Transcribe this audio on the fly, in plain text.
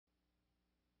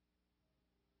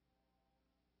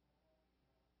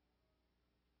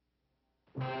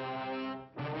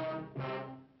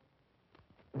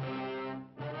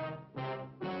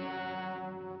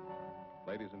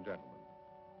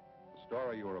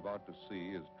story you are about to see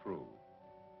is true.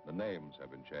 The names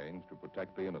have been changed to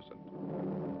protect the innocent.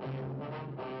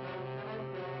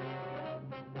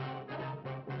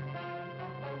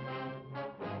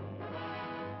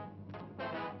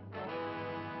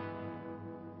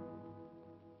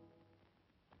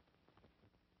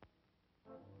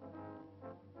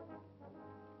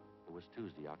 It was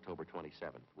Tuesday, October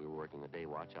 27th. We were working the day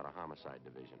watch out of Homicide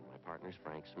Division. My partner's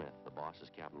Frank Smith. The boss is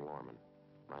Captain Lorman.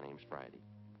 My name's Friday.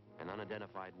 An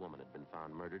unidentified woman had been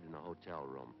found murdered in a hotel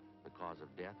room. The cause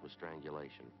of death was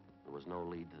strangulation. There was no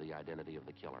lead to the identity of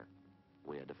the killer.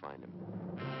 We had to find him.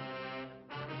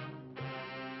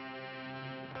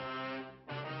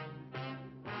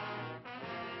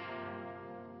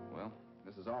 Well,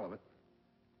 this is all of it.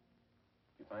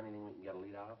 You find anything we can get a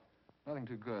lead out of? Nothing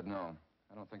too good, no.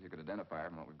 I don't think you could identify her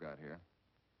from what we've got here.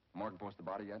 Morgue post the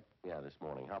body yet? Yeah, this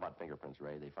morning. How about fingerprints,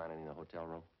 Ray? They find any in the hotel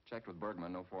room? Checked with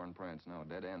Bergman, no foreign prints. No,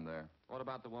 dead end there. What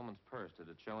about the woman's purse? Did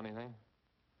it show anything?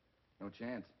 No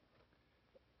chance.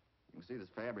 You can see this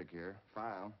fabric here,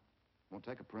 file. Won't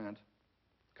take a print.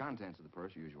 Contents of the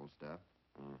purse, usual stuff.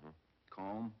 Mm-hmm.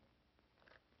 Comb,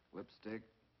 lipstick,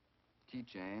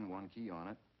 keychain, one key on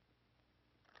it.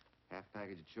 Half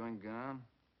package of chewing gum.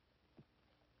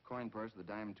 Coin purse with a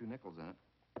dime and 2 nickels in it.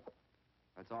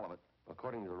 That's all of it.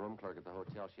 According to the room clerk at the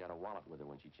hotel, she had a wallet with her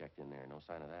when she checked in there. No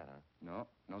sign of that, huh? No,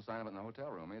 no sign of it in the hotel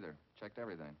room either. Checked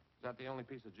everything. Is that the only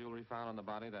piece of jewelry found on the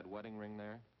body, that wedding ring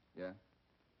there? Yeah.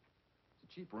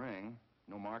 It's a cheap ring.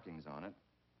 No markings on it.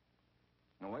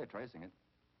 No way of tracing it.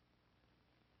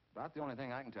 About the only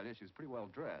thing I can tell you is she was pretty well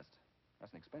dressed.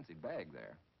 That's an expensive bag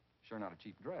there. Sure not a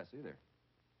cheap dress either.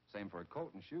 Same for a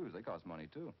coat and shoes. They cost money,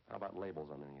 too. How about labels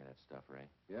on any of that stuff, Ray?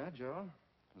 Yeah, Joe.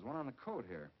 There's one on the coat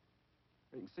here.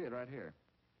 You can see it right here.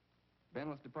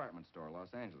 Benless Department Store,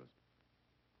 Los Angeles.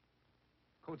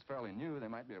 Coat's fairly new.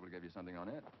 They might be able to give you something on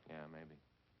it. Yeah, maybe.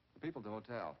 The people at the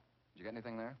hotel. Did you get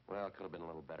anything there? Well, it could have been a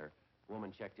little better.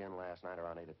 Woman checked in last night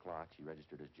around 8 o'clock. She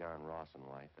registered as John Ross and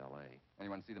wife, L.A.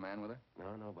 Anyone see the man with her?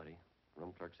 No, nobody.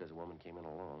 Room clerk says a woman came in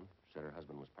alone. Said her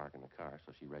husband was parking the car,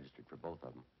 so she registered for both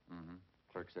of them. Mm-hmm.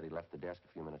 Clerk said he left the desk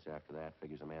a few minutes after that.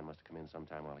 Figures a man must have come in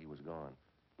sometime while he was gone.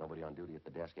 Nobody on duty at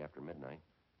the desk after midnight.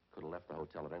 Could have left the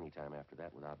hotel at any time after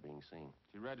that without being seen.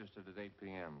 She registered at 8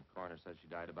 p.m. Coroner said she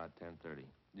died about 10:30.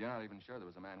 You're not even sure there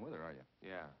was a man with her, are you?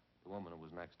 Yeah, the woman who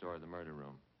was next door to the murder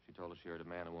room. She told us she heard a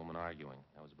man and woman arguing.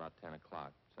 That was about 10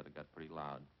 o'clock. Said it got pretty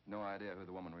loud. No idea who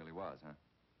the woman really was, huh?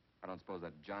 I don't suppose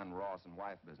that John Ross and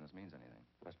wife business means anything.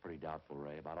 That's pretty doubtful,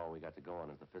 Ray. About all we got to go on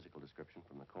is the physical description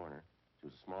from the coroner. She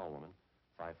was a small woman,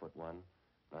 5'1",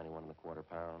 91 1/4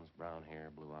 pounds, brown hair,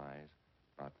 blue eyes,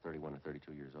 about 31 or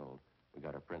 32 years old. We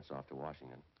got her prints off to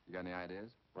Washington. You got any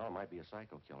ideas? Well, it might be a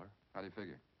psycho killer. How do you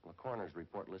figure? Well, the coroner's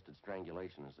report listed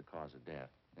strangulation as the cause of death.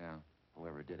 Yeah.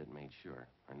 Whoever did it made sure.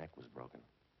 Her neck was broken.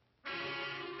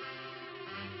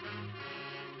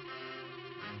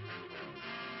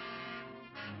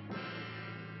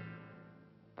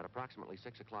 At approximately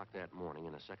 6 o'clock that morning,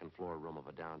 in a second-floor room of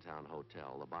a downtown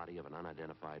hotel, the body of an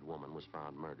unidentified woman was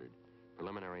found murdered.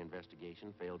 Preliminary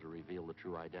investigation failed to reveal the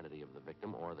true identity of the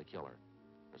victim or the killer.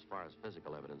 As far as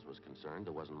physical evidence was concerned,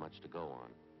 there wasn't much to go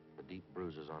on. The deep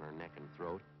bruises on her neck and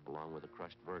throat, along with the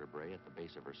crushed vertebrae at the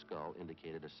base of her skull,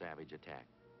 indicated a savage attack.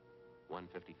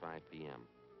 1:55 p.m.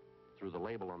 Through the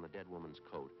label on the dead woman's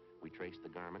coat, we traced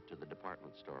the garment to the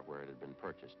department store where it had been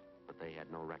purchased, but they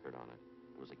had no record on it.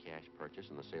 It was a cash purchase,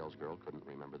 and the salesgirl couldn't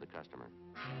remember the customer.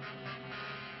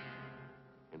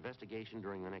 Investigation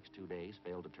during the next 2 days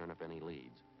failed to turn up any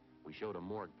leads. We showed a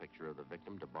morgue picture of the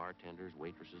victim to bartenders,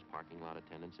 waitresses, parking lot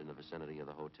attendants in the vicinity of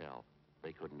the hotel.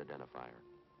 They couldn't identify her.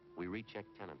 We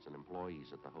rechecked tenants and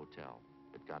employees at the hotel.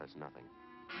 It got us nothing.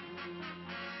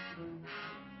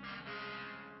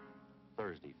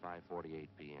 Thursday, 5:48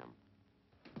 p.m.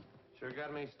 Sure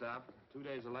got me stopped. 2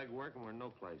 days of legwork and we're in no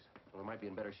place. Well, we might be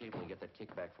in better shape when we get that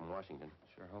kickback from Washington.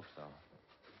 Sure hope so.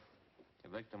 The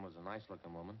victim was a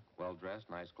nice-looking woman. Well-dressed,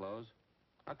 nice clothes.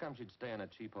 How come she'd stay in a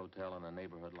cheap hotel in a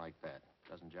neighborhood like that?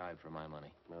 Doesn't jive for my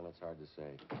money. Well, it's hard to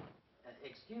say.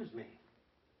 Excuse me.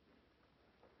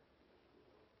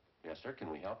 Yes, sir.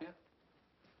 Can we help you?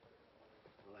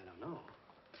 Well, I don't know.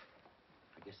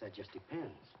 I guess that just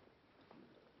depends.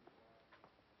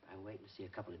 I'm waiting to see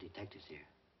a couple of detectives here.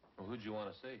 Well, who'd you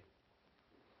want to see?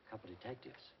 A couple of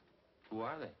detectives. Who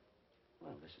are they?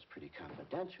 Well, this is pretty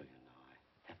confidential, you know.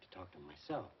 I have to talk to them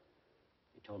myself.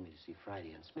 They told me to see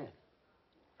Friday and Smith.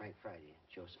 Frank Friday and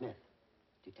Joe Smith.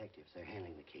 Detectives, they're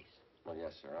handling the case. Well,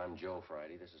 yes, sir. I'm Joe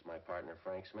Friday. This is my partner,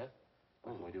 Frank Smith.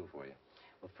 What can we do for you?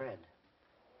 Well, Fred,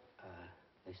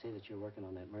 they say that you're working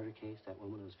on that murder case, that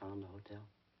woman who was found in the hotel?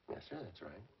 Yes, sir. That's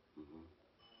right. Mm-hmm.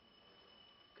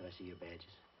 I see your badges?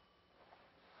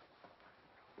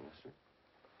 Yes, sir.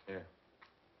 Here.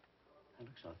 That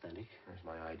looks authentic. There's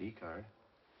my ID card.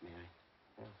 May I?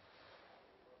 Yeah.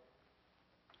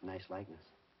 Nice likeness.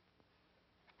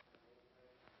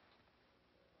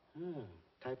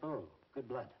 Typo. Good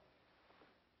blood.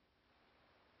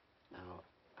 Now,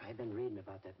 I've been reading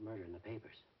about that murder in the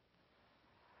papers.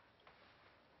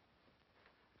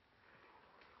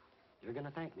 You're going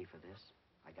to thank me for this.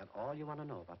 I got all you want to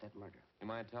know about that murder. You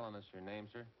mind telling us your name,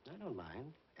 sir? I don't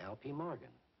mind. L.P. Morgan.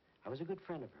 I was a good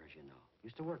friend of hers, you know.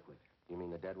 Used to work with her. You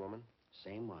mean the dead woman?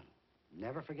 Same one.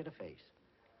 Never forget a face.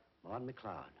 Maud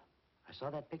McLeod. I saw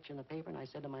that picture in the paper and I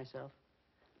said to myself,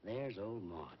 there's old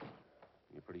Maud.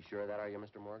 You pretty sure of that, are you,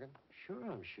 Mr. Morgan? Sure,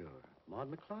 I'm sure.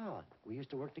 Maud McLeod. We used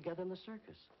to work together in the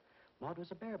circus. Maud was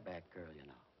a bareback girl, you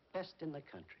know. Best in the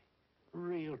country.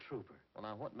 Real trooper. Well,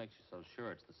 now, what makes you so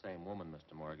sure it's the same woman,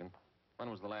 Mr. Morgan? When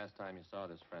was the last time you saw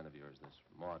this friend of yours, this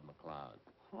Maud McLeod?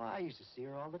 Oh, I used to see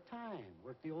her all the time.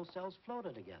 Worked the old cells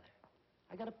floater together.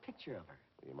 I got a picture of her.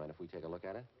 Do you mind if we take a look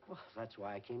at it? Well, that's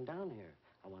why I came down here.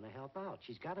 I want to help out.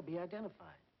 She's got to be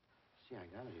identified. See, I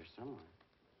got it here somewhere.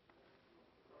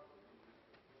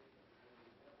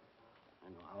 I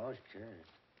know. I always carry it.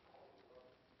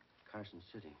 Carson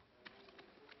City.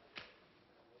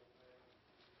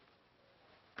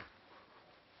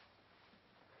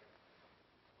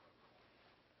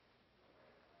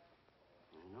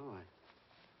 I know.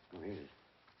 Oh, here it is.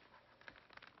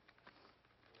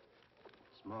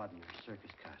 It's Maud in her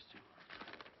circus costume.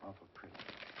 Awful pretty.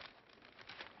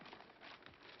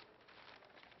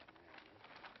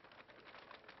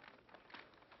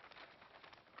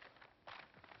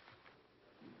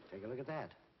 Take a look at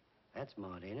that. That's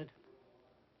Maud, ain't it?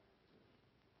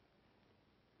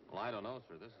 Well, I don't know,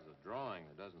 sir. This is a drawing.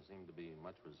 There doesn't seem to be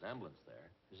much resemblance there.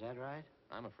 Is that right?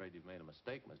 I'm afraid you've made a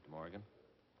mistake, Mr. Morgan.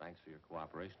 Thanks for your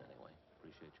cooperation, anyway.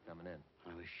 Appreciate you coming in.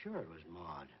 I was sure it was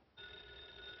Maud.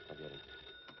 I get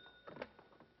it.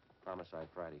 Homicide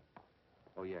Friday.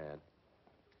 Oh, yeah, Ed.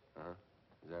 Uh-huh.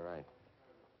 Is that right?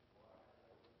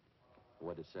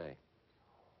 What'd it say?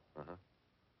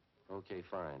 Uh-huh. Okay,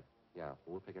 fine. Yeah,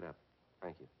 we'll pick it up.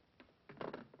 Thank you.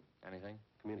 Anything?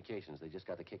 Communications. They just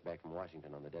got the kickback from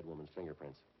Washington on the dead woman's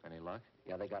fingerprints. Any luck?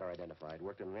 Yeah, they got her identified.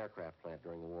 Worked in an aircraft plant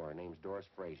during the war. Her name's Doris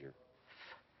Frazier.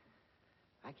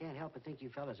 I can't help but think you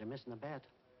fellas are missing a bet.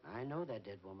 I know that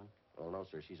dead woman. Well, no,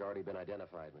 sir. She's already been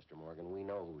identified, Mr. Morgan. We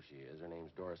know who she is. Her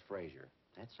name's Doris Frazier.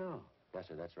 That's so. Yes,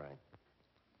 sir, that's right.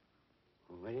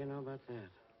 Well, what do you know about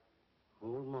that?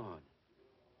 Old Maud.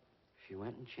 She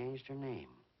went and changed her name.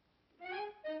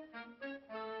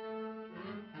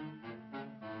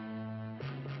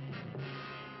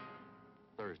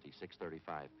 Thursday,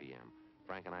 6:35 p.m.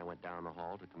 Frank and I went down the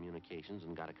hall to communications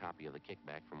and got a copy of the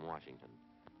kickback from Washington.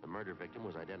 The murder victim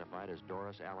was identified as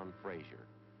Doris Allen Frazier.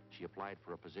 She applied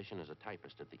for a position as a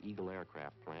typist at the Eagle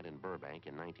Aircraft Plant in Burbank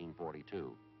in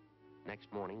 1942.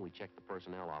 Next morning, we checked the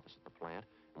personnel office at the plant,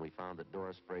 and we found that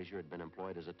Doris Frazier had been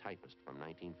employed as a typist from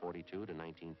 1942 to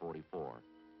 1944.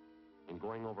 In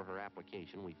going over her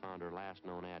application, we found her last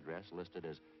known address listed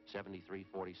as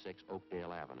 7346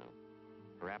 Oakdale Avenue.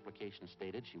 Her application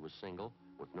stated she was single,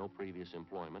 with no previous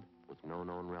employment, with no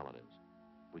known relatives.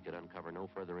 We could uncover no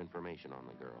further information on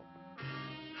the girl.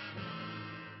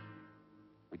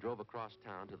 We drove across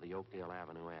town to the Oakdale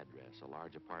Avenue address, a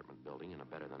large apartment building in a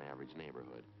better-than-average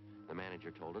neighborhood. The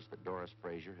manager told us that Doris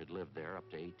Frazier had lived there up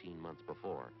to 18 months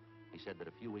before. He said that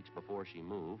a few weeks before she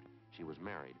moved, she was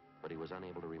married, but he was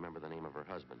unable to remember the name of her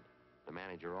husband. The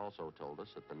manager also told us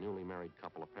that the newly married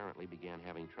couple apparently began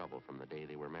having trouble from the day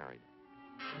they were married.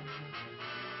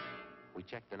 We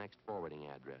checked the next forwarding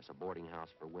address, a boarding house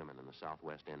for women in the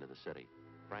southwest end of the city.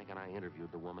 Frank and I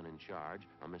interviewed the woman in charge,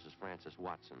 a Mrs. Frances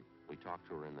Watson. We talked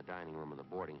to her in the dining room of the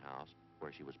boarding house,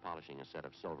 where she was polishing a set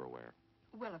of silverware.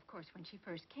 Well, of course, when she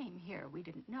first came here, we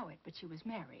didn't know it, but she was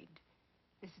married.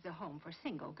 This is a home for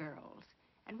single girls,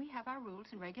 and we have our rules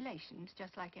and regulations,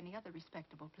 just like any other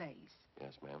respectable place.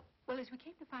 Yes, ma'am. Well, as we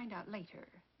came to find out later,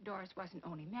 Doris wasn't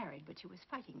only married, but she was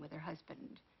fighting with her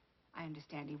husband. I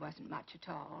understand he wasn't much at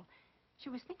all. She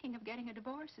was thinking of getting a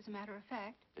divorce, as a matter of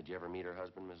fact. Did you ever meet her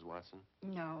husband, Mrs. Watson?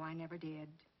 No, I never did.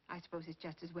 I suppose it's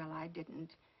just as well I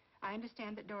didn't. I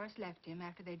understand that Doris left him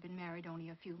after they'd been married only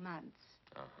a few months.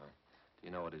 Uh-huh. Do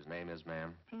you know what his name is,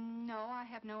 ma'am? No, I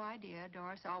have no idea.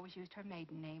 Doris always used her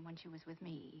maiden name when she was with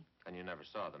me. And you never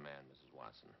saw the man, Mrs.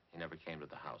 Watson. He never came to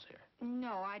the house here.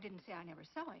 No, I didn't say I never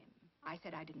saw him. I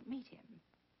said I didn't meet him.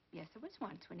 Yes, there was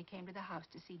once when he came to the house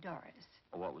to see Doris.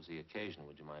 Well, what was the occasion?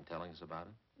 Would you mind telling us about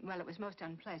it? Well, it was most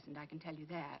unpleasant, I can tell you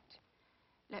that.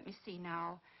 Let me see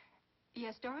now.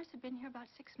 Yes, Doris had been here about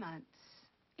 6 months.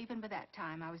 Even by that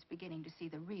time, I was beginning to see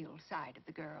the real side of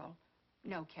the girl.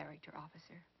 No character,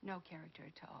 officer. No character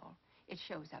at all. It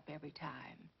shows up every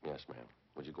time. Yes, ma'am.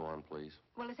 Would you go on, please?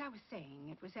 Well, as I was saying,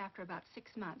 it was after about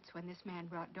 6 months when this man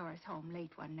brought Doris home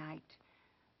late one night.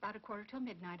 About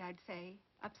 1:45, I'd say.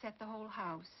 Upset the whole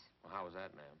house. Well, how was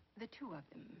that, ma'am? The two of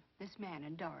them, this man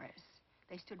and Doris,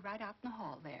 they stood right out in the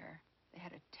hall there. They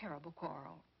had a terrible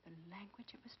quarrel. The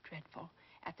language, it was dreadful.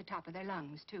 At the top of their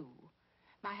lungs, too.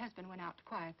 My husband went out to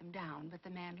quiet them down, but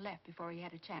the man left before he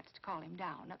had a chance to calm him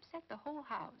down. Upset the whole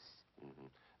house. Mm-hmm.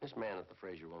 This man that the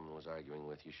Fraser woman was arguing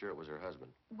with, you sure it was her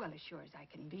husband? Well, as sure as I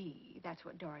can be. That's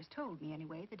what Doris told me,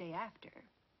 anyway, the day after.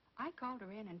 I called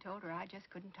her in and told her I just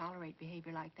couldn't tolerate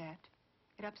behavior like that.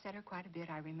 It upset her quite a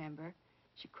bit, I remember.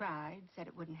 She cried, said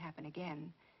it wouldn't happen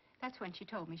again. That's when she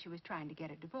told me she was trying to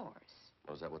get a divorce.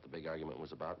 Was that what the big argument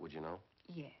was about, would you know?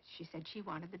 Yes, she said she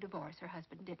wanted the divorce. Her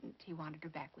husband didn't. He wanted her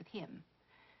back with him.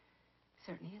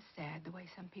 Certainly is sad the way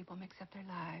some people mix up their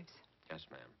lives. Yes,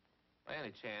 ma'am. By any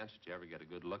chance, did you ever get a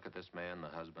good look at this man, the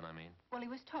husband, I mean? Well, he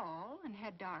was tall and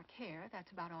had dark hair.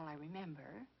 That's about all I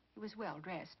remember. He was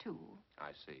well-dressed, too.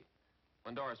 I see.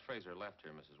 When Doris Fraser left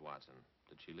here, Mrs. Watson,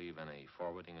 did she leave any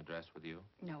forwarding address with you?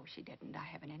 No, she didn't. I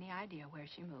haven't any idea where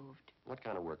she moved. What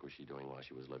kind of work was she doing while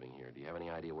she was living here? Do you have any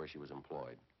idea where she was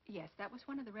employed? Yes, that was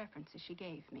one of the references she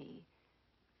gave me.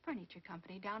 Furniture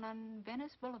company down on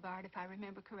Venice Boulevard, if I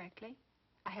remember correctly.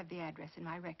 I have the address in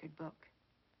my record book.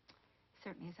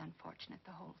 Certainly is unfortunate,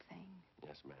 the whole thing.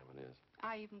 Yes, ma'am, it is.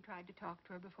 I even tried to talk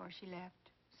to her before she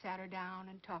left. Sat her down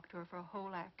and talked to her for a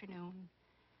whole afternoon.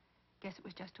 Guess it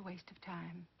was just a waste of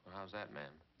time. Well, how's that,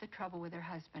 ma'am? The trouble with her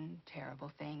husband,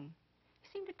 terrible thing. He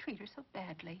seemed to treat her so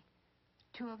badly.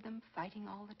 Two of them fighting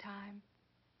all the time.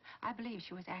 I believe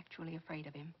she was actually afraid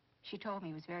of him. She told me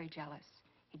he was very jealous.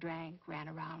 He drank, ran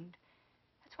around.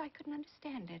 That's why I couldn't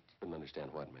understand it. Couldn't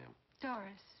understand what, ma'am?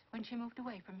 Doris, when she moved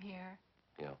away from here.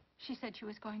 Yeah. She said she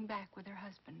was going back with her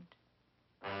husband.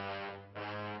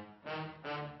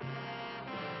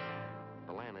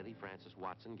 The landlady, Frances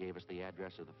Watson, gave us the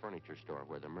address of the furniture store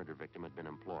where the murder victim had been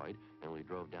employed, and we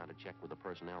drove down to check with the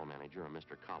personnel manager, a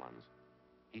Mr. Collins.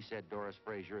 He said Doris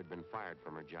Fraser had been fired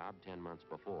from her job 10 months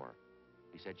before.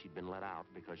 He said she'd been let out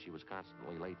because she was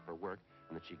constantly late for work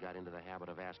and that she got into the habit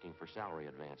of asking for salary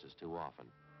advances too often.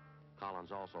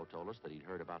 Collins also told us that he'd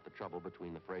heard about the trouble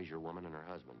between the Fraser woman and her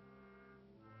husband.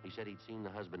 He said he'd seen the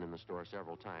husband in the store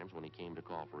several times when he came to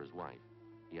call for his wife.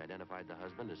 He identified the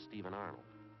husband as Stephen Arnold.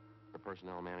 The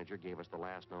personnel manager gave us the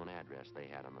last known address they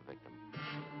had on the victim.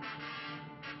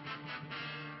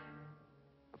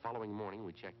 The following morning,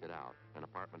 we checked it out, an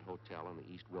apartment hotel in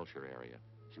the East Wilshire area.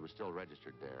 She was still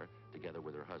registered there, together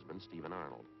with her husband, Stephen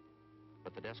Arnold.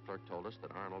 But the desk clerk told us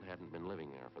that Arnold hadn't been living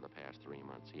there for the past 3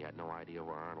 months. He had no idea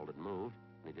where Arnold had moved,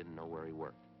 and he didn't know where he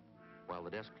worked. While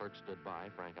the desk clerk stood by,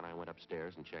 Frank and I went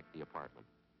upstairs and checked the apartment.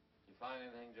 You find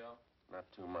anything, Joe? Not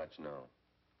too much, no.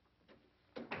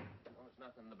 Well, there's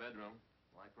nothing in the bedroom.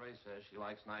 Like Ray says, she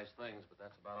likes nice things, but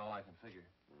that's about all I can figure.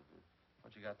 Mm-hmm.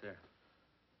 What you got there?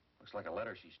 Looks like a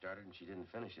letter she started and she didn't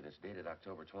finish it. It's dated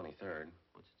October 23rd.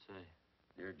 What's it say?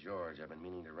 Dear George, I've been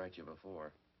meaning to write you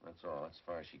before. That's all. That's as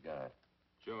far as she got.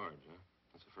 George, huh?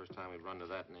 That's the first time we've run to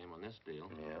that name on this deal.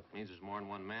 Yeah. Means there's more than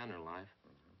one man in her life.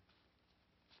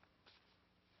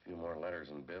 A few more letters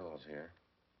and bills here.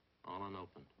 All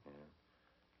unopened.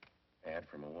 Yeah. Ad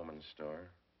from a woman's store.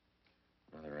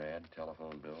 Another ad,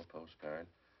 telephone bill, postcard.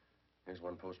 Here's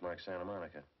one postmarked Santa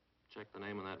Monica. Check the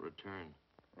name of that return.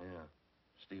 Yeah.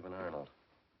 Stephen Arnold.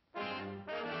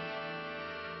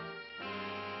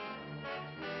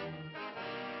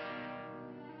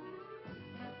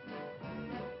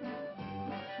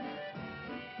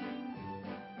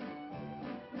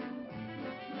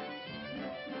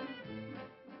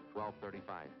 12:35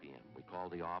 p.m. We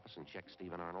called the office and checked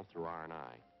Stephen Arnold through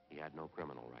R&I. He had no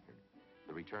criminal record.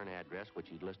 The return address, which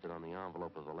he'd listed on the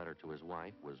envelope of the letter to his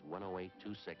wife, was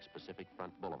 10826 Pacific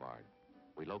Front Boulevard.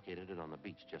 We located it on the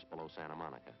beach just below Santa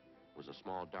Monica. It was a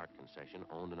small dart concession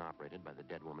owned and operated by the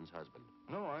dead woman's husband.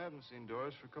 No, I haven't seen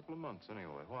Doris for a couple of months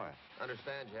anyway. Why? I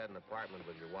understand you had an apartment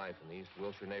with your wife in the East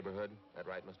Wilshire neighborhood. That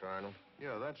right, Mr. Arnold?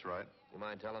 Yeah, that's right. You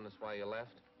mind telling us why you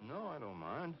left? No, I don't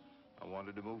mind. I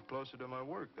wanted to move closer to my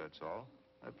work, that's all.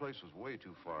 That place was way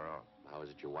too far out. How is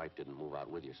it your wife didn't move out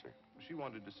with you, sir? She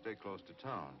wanted to stay close to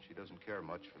town. She doesn't care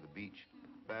much for the beach.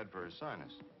 Bad for her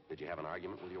sinus. Did you have an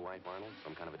argument with your wife, Arnold?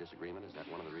 Some kind of a disagreement? Is that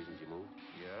one of the reasons you moved?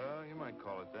 Yeah, you might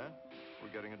call it that.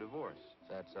 We're getting a divorce. Is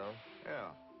that so?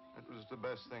 Yeah. It was the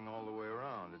best thing all the way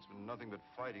around. It's been nothing but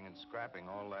fighting and scrapping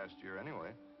all last year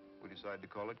anyway. We decided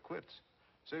to call it quits.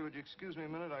 Say, would you excuse me a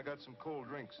minute? I got some cold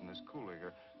drinks in this cooler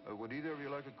here. Would either of you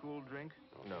like a cool drink?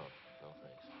 No,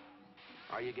 thanks.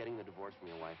 Are you getting the divorce from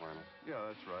your wife, Arnold? Yeah,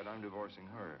 that's right. I'm divorcing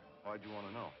her. Why'd you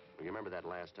want to know? Well, you remember that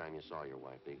last time you saw your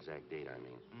wife, the exact date, I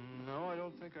mean? No, I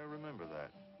don't think I remember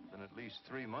that. Been at least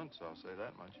 3 months, I'll say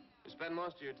that much. You spend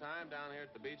most of your time down here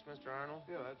at the beach, Mr. Arnold?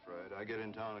 Yeah, that's right. I get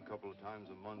in town a couple of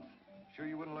times a month. Sure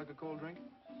you wouldn't like a cold drink?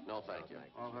 No, thank you.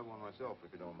 I'll have one myself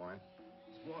if you don't mind.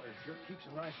 This water sure keeps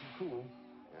you nice and cool.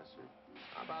 Yes, sir.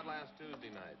 How about last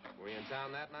Tuesday night? Were you in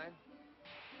town that night?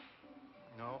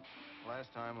 No,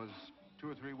 last time was 2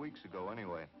 or 3 weeks ago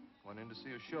anyway. Went in to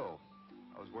see a show.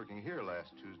 I was working here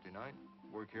last Tuesday night.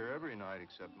 Work here every night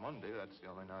except Monday. That's the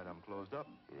only night I'm closed up.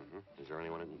 Mm-hmm. Is there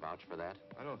anyone who can vouch for that?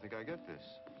 I don't think I get this.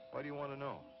 Why do you want to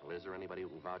know? Well, is there anybody who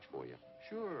can vouch for you?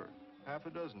 Sure. Half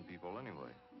a dozen people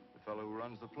anyway. The fellow who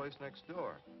runs the place next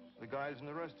door. The guys in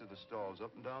the rest of the stalls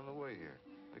up and down the way here.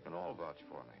 They can all vouch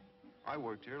for me. I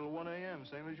worked here till 1 a.m.,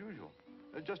 same as usual.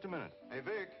 Just a minute. Hey,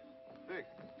 Vic. Vic.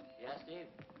 Yeah, Steve?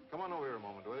 Come on over here a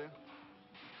moment, will you?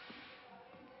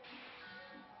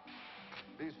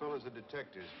 These fellas are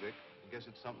detectives, Vic. I guess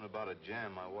it's something about a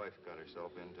jam my wife got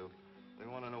herself into. They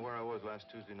want to know where I was last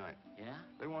Tuesday night. Yeah?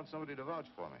 They want somebody to vouch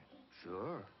for me.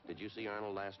 Sure. Did you see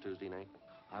Arnold last Tuesday night?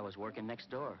 I was working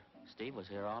next door. Steve was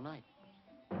here all night.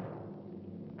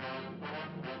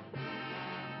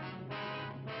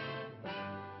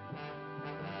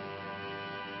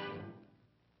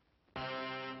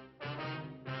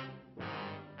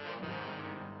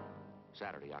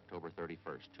 Saturday, October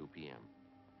 31st, 2 p.m.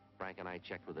 Frank and I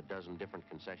checked with a dozen different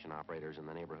concession operators in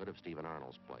the neighborhood of Stephen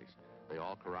Arnold's place. They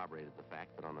all corroborated the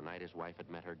fact that on the night his wife had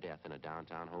met her death in a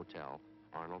downtown hotel,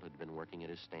 Arnold had been working at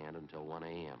his stand until 1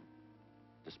 a.m.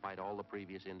 Despite all the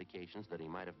previous indications that he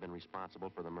might have been responsible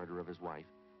for the murder of his wife,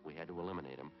 we had to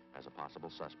eliminate him as a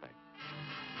possible suspect.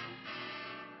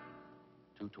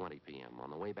 2:20 p.m.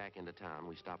 On the way back into town,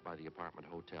 we stopped by the apartment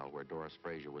hotel where Doris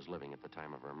Frazier was living at the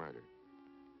time of her murder.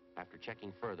 After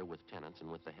checking further with tenants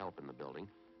and with the help in the building,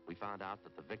 we found out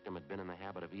that the victim had been in the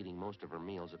habit of eating most of her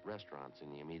meals at restaurants in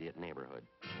the immediate neighborhood.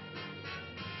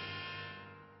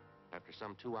 After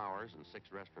some 2 hours and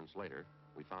 6 restaurants later,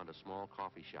 we found a small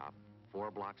coffee shop 4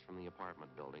 blocks from the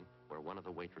apartment building where one of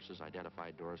the waitresses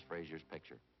identified Doris Frazier's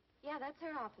picture. Yeah, that's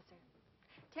her, officer.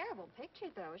 Terrible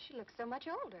picture, though. She looks so much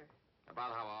older.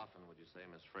 About how often would you say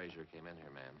Miss Frazier came in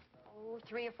here, ma'am? Oh,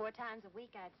 3 or 4 times a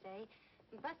week, I'd say.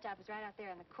 The bus stop is right out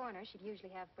there in the corner. She'd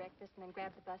usually have breakfast and then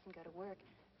grab the bus and go to work.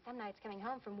 Some nights coming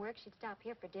home from work, she'd stop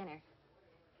here for dinner.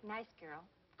 Nice girl.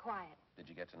 Quiet. Did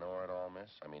you get to know her at all, miss?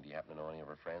 I mean, do you happen to know any of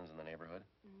her friends in the neighborhood?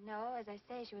 No, as I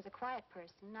say, she was a quiet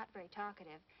person, not very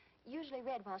talkative. Usually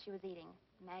read while she was eating.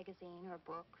 Magazine or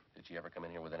book. Did she ever come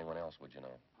in here with anyone else, would you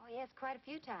know? Oh, yes, quite a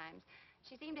few times.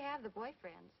 She seemed to have the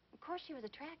boyfriends. Of course, she was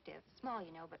attractive. Small,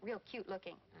 you know, but real cute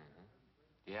looking. Mm-hmm.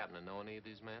 Do you happen to know any of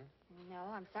these men?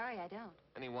 No, I'm sorry, I don't.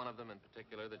 Any one of them in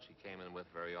particular that she came in with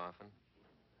very often?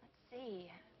 Let's see.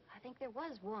 I think there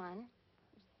was one.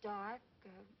 He was dark,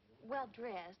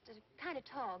 well-dressed, kind of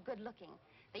tall, good-looking.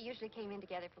 They usually came in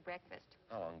together for breakfast.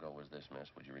 How long ago was this, miss?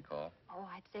 Would you recall? Oh,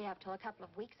 I'd say up till a couple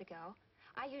of weeks ago.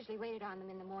 I usually waited on them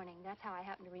in the morning. That's how I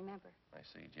happen to remember. I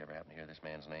see. Did you ever happen to hear this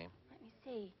man's name? Let me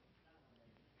see.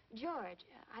 George.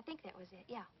 I think that was it,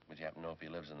 yeah. Would you happen to know if he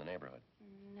lives in the neighborhood?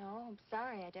 No, I'm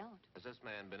sorry, I don't. Has this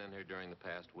man been in here during the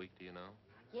past week, do you know?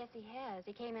 Yes, he has.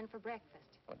 He came in for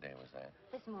breakfast. What day was that?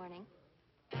 This morning.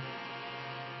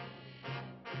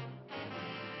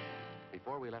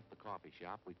 Before we left the coffee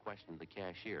shop, we questioned the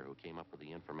cashier who came up with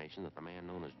the information that the man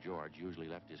known as George usually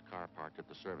left his car parked at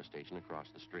the service station across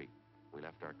the street. We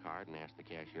left our card and asked the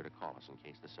cashier to call us in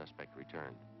case the suspect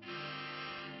returned.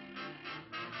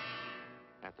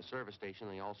 At the service station,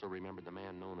 they also remembered the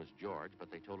man known as George,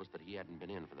 but they told us that he hadn't been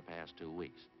in for the past 2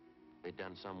 weeks. They'd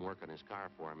done some work on his car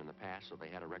for him in the past, so they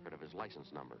had a record of his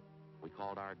license number. We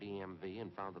called our DMV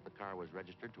and found that the car was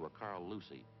registered to a Carl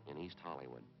Lucy in East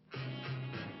Hollywood.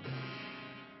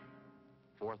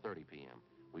 4:30 p.m.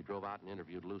 We drove out and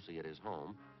interviewed Lucy at his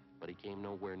home, but he came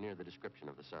nowhere near the description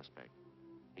of the suspect.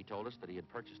 He told us that he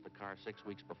had purchased the car 6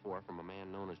 weeks before from a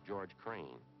man known as George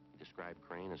Crane. He described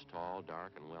Crane as tall,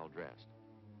 dark, and well-dressed.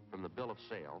 From the bill of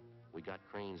sale, we got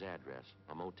Crane's address,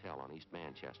 a motel on East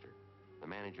Manchester. The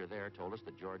manager there told us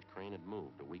that George Crane had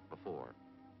moved a week before.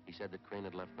 He said that Crane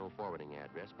had left no forwarding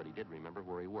address, but he did remember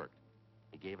where he worked.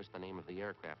 He gave us the name of the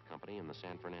aircraft company in the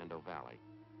San Fernando Valley.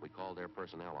 We called their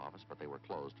personnel office, but they were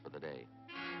closed for the day.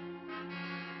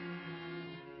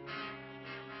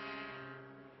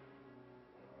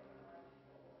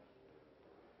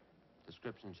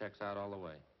 Description checks out all the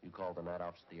way. You called the night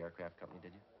office at the aircraft company,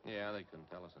 did you? Yeah, they couldn't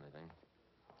tell us anything.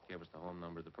 Gave us the home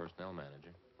number of the personnel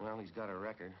manager. Well, he's got a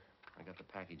record. I got the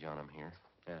package on him here.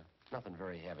 Yeah. Nothing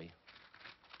very heavy.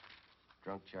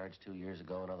 Drunk charge 2 years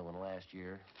ago, another one last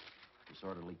year.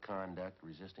 Disorderly conduct,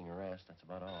 resisting arrest. That's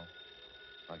about all.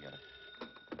 I'll get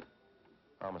it.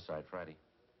 Homicide, Friday.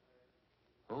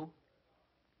 Who?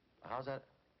 How's that?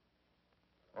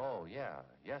 Oh, yeah.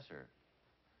 Yes, sir.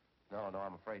 No,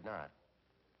 I'm afraid not.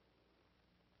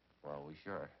 Well, we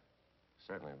sure.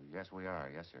 Certainly. Yes, we are.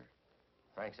 Yes, sir.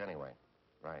 Thanks anyway.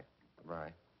 Right.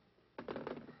 Goodbye.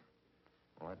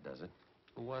 Well, that does it.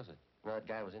 Who was it? You know, that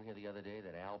guy was in here the other day,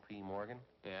 that Al P. Morgan?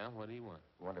 Yeah, what do you want?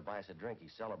 He wanted to buy us a drink.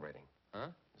 He's celebrating. Huh?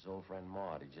 His old friend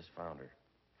Maud. He just found her.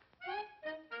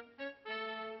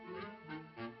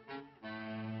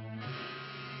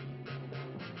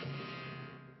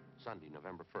 Sunday,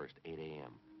 November 1st, 8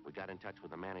 a.m. We got in touch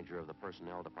with the manager of the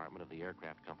personnel department of the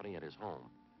aircraft company at his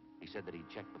home. He said that he'd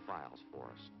checked the files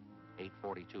for us.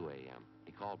 8:42 a.m.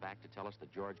 He called back to tell us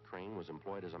that George Crane was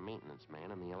employed as a maintenance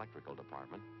man in the electrical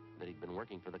department, that he'd been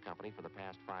working for the company for the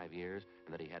past 5 years,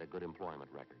 and that he had a good employment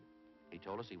record. He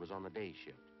told us he was on the day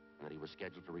shift, and that he was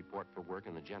scheduled to report for work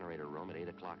in the generator room at 8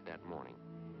 o'clock that morning.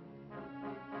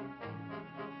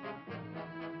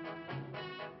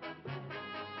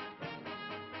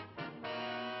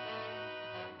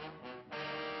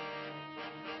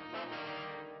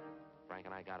 Frank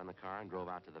and I got in the car and drove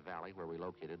out to the valley where we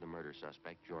located the murder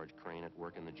suspect, George Crane, at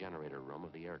work in the generator room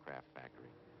of the aircraft factory.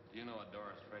 Do you know a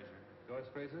Doris Fraser? Doris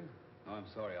Fraser? No, I'm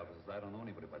sorry, officers. I don't know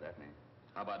anybody by that name.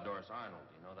 How about Doris Arnold?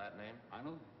 Do you know that name?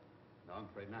 Arnold? No, I'm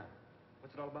afraid not.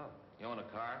 What's it all about? You own a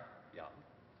car? Yeah.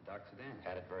 It's a dark sedan.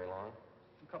 Had it very long?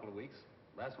 A couple of weeks.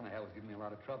 Last one I had was giving me a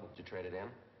lot of trouble. Did you trade it in?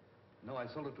 No,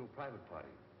 I sold it to a private party.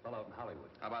 A fellow out in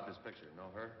Hollywood. How about this picture? Know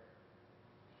her?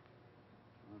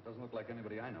 Well, it doesn't look like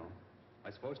anybody I know. Am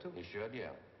I supposed to? You should,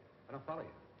 yeah. I don't follow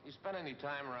you. You spend any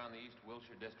time around the East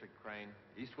Wilshire District, Crane?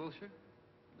 East Wilshire?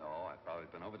 No, I've probably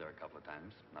been over there a couple of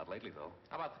times. Not lately, though.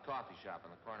 How about the coffee shop on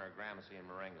the corner of Gramercy and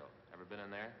Marengo? Ever been in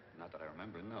there? Not that I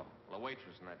remember, no. Well, a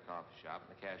waitress in that coffee shop,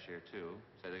 and the cashier, too,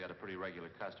 say they got a pretty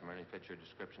regular customer, and he fits your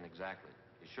description exactly.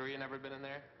 You sure you never been in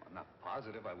there? Well, I'm not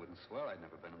positive. I wouldn't swear I'd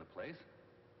never been in the place.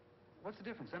 What's the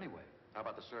difference, anyway? How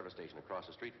about the service station across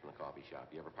the street from the coffee shop?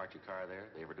 You ever park your car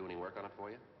there? They ever do any work on it for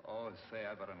you? Oh, say,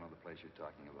 I bet I know the place you're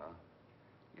talking about.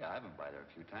 Yeah, I've been by there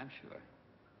a few times, sure.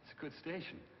 It's a good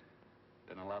station.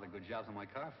 Done a lot of good jobs on my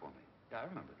car for me. Yeah,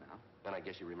 I remember it now. Then I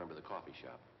guess you remember the coffee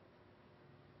shop.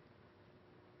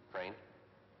 Crane?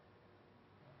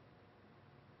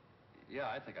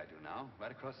 Yeah, I think I do now.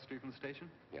 Right across the street from the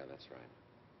station? Yeah, that's right.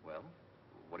 Well,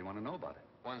 what do you want to know about it?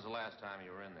 When's the last time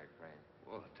you were in there, Crane?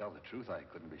 Well, to tell the truth, I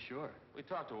couldn't be sure. We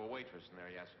talked to a waitress in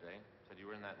there yesterday. Said you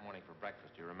were in that morning for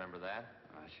breakfast. Do you remember that?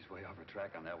 She's way off her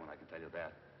track on that one, I can tell you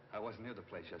that. I wasn't near the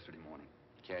place yesterday morning.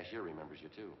 The cashier remembers you,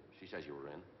 too. She says you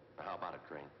were in. Now, how about it,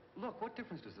 Crane? Look, what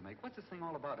difference does it make? What's this thing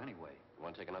all about anyway? You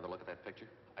want to take another look at that picture?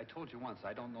 I told you once,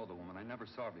 I don't know the woman. I never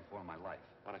saw her before in my life.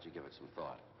 Why don't you give it some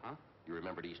thought? Huh? You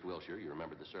remembered East Wilshire, you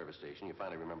remembered the service station, you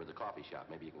finally remembered the coffee shop.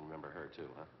 Maybe you can remember her,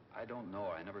 too, huh? I don't know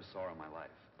her. I never saw her in my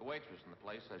life. The waitress in the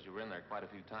place says you were in there quite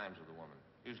a few times with the woman.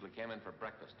 Usually came in for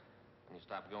breakfast. And you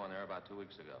stopped going there about 2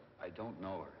 weeks ago. I don't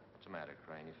know her. What's the matter,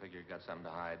 Crane? You figure you got something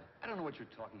to hide? I don't know what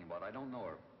you're talking about. I don't know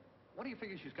her. What do you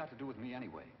figure she's got to do with me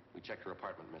anyway? We checked her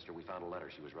apartment, mister. We found a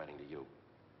letter she was writing to you.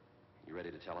 You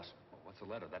ready to tell us? Well, what's a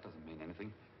letter? That doesn't mean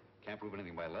anything. Can't prove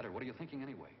anything by a letter. What are you thinking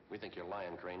anyway? We think you're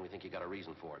lying, Crane. We think you got a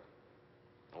reason for it.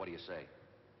 Now, what do you say?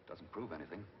 Doesn't prove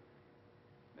anything.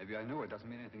 Maybe I knew her. It doesn't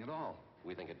mean anything at all.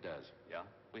 We think it does. Yeah?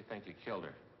 We think you killed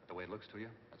her. The way it looks to you?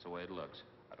 That's the way it looks.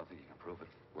 I don't think you can prove it.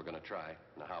 We're going to try.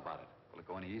 Now, how about it? Will it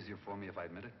go any easier for me if I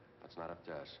admit it? That's not up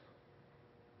to us.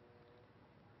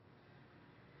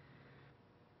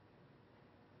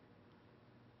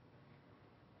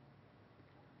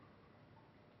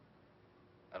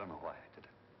 I don't know why I did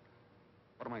it.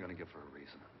 What am I going to give for a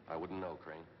reason? I wouldn't know,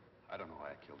 Crane. I don't know why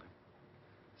I killed her.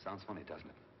 Sounds funny, doesn't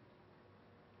it?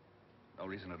 No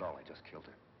reason at all. I just killed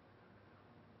her.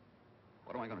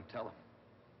 What am I going to tell him?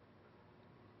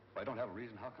 If I don't have a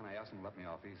reason, how can I ask him to let me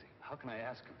off easy? How can I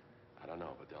ask him? I don't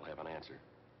know, but they'll have an answer.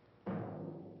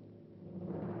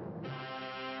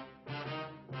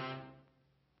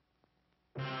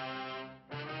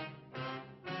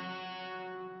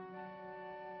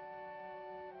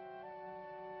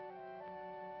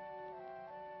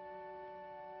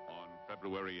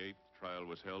 February 8th, trial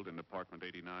was held in Department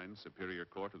 89, Superior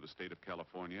Court of the State of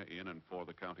California, in and for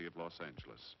the County of Los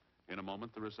Angeles. In a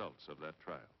moment, the results of that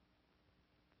trial.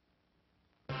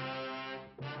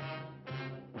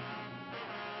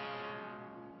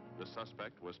 The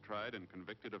suspect was tried and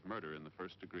convicted of murder in the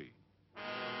first degree.